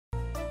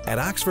At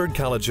Oxford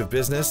College of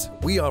Business,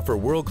 we offer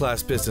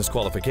world-class business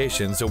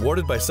qualifications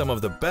awarded by some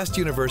of the best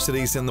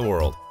universities in the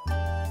world.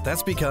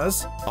 That's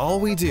because all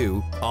we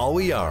do, all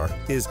we are,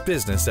 is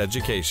business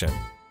education.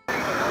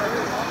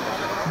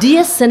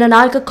 DS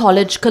Senanayake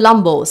College,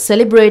 Colombo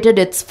celebrated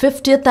its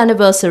 50th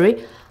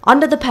anniversary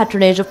under the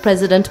patronage of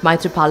President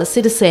Maithripala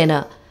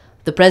Sirisena.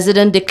 The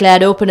President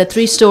declared open a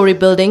 3-story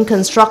building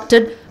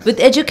constructed with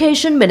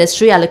Education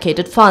Ministry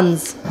allocated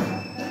funds.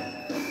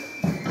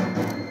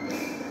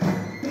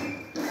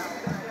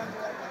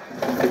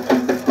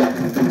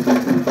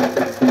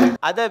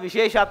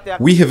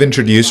 We have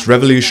introduced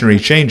revolutionary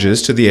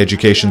changes to the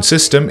education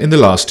system in the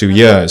last 2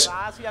 years.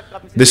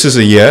 This is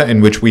a year in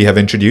which we have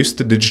introduced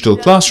the digital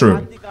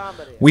classroom.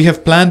 We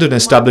have planned on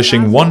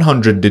establishing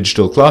 100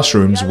 digital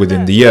classrooms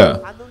within the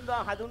year.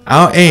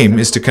 Our aim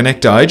is to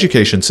connect our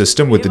education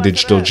system with the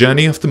digital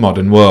journey of the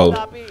modern world.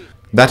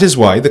 That is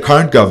why the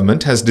current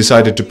government has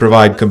decided to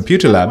provide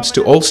computer labs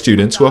to all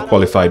students who are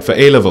qualified for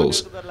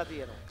A-levels.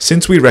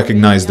 Since we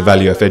recognize the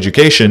value of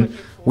education,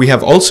 we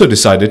have also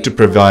decided to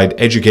provide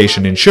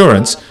education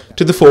insurance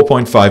to the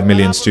 4.5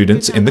 million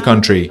students in the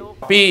country.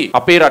 We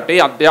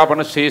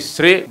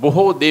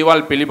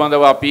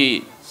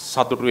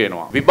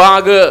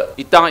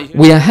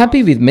are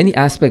happy with many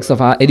aspects of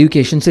our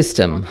education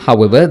system.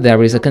 However,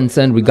 there is a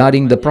concern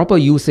regarding the proper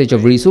usage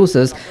of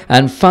resources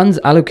and funds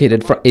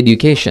allocated for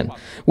education.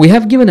 We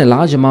have given a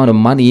large amount of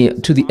money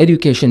to the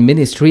Education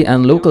Ministry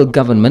and local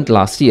government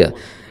last year.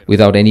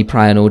 Without any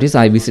prior notice,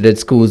 I visited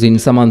schools in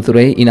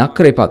Samanthurey in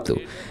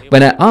Akkarepattu.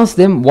 When I asked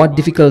them what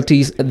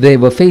difficulties they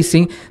were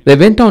facing, they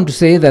went on to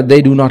say that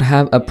they do not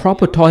have a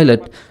proper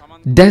toilet,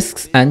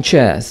 desks and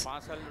chairs.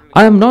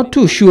 I am not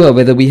too sure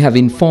whether we have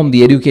informed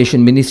the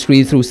Education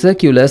Ministry through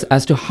circulars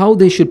as to how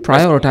they should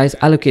prioritize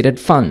allocated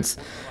funds.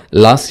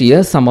 Last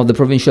year, some of the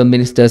provincial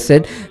ministers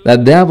said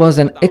that there was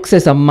an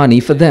excess of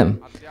money for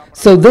them.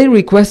 So they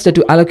requested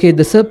to allocate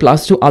the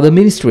surplus to other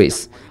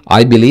ministries.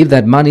 I believe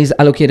that monies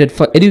allocated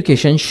for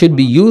education should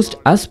be used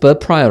as per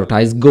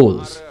prioritized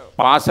goals.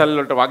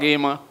 පාසල්වලට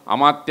වගේම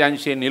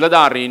අමාත්‍යාංශයේ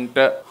නිලධාරීන්ට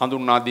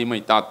හඳුන්වා දීම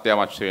ඉතාම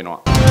අත්‍යවශ්‍ය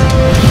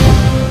වෙනවා.